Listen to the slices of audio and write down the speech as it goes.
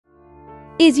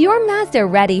Is your Mazda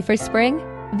ready for spring?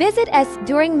 Visit us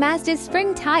during Mazda's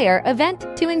Spring Tire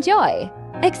Event to enjoy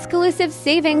exclusive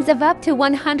savings of up to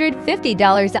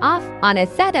 $150 off on a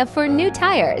setup for new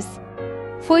tires.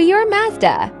 For your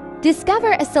Mazda,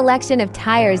 discover a selection of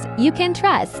tires you can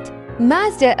trust.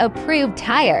 Mazda Approved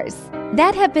Tires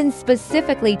that have been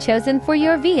specifically chosen for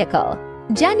your vehicle.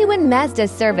 Genuine Mazda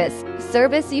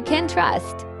service you can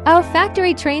trust. Our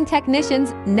factory-trained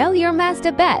technicians know your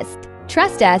Mazda best.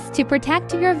 Trust us to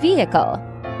protect your vehicle.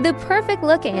 The perfect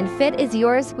look and fit is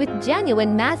yours with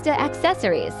genuine Mazda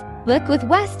accessories. Book with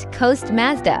West Coast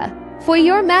Mazda. For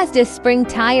your Mazda Spring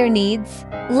Tire needs,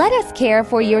 let us care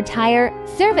for your tire,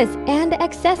 service, and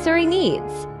accessory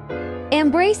needs.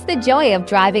 Embrace the joy of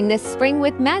driving this spring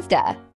with Mazda.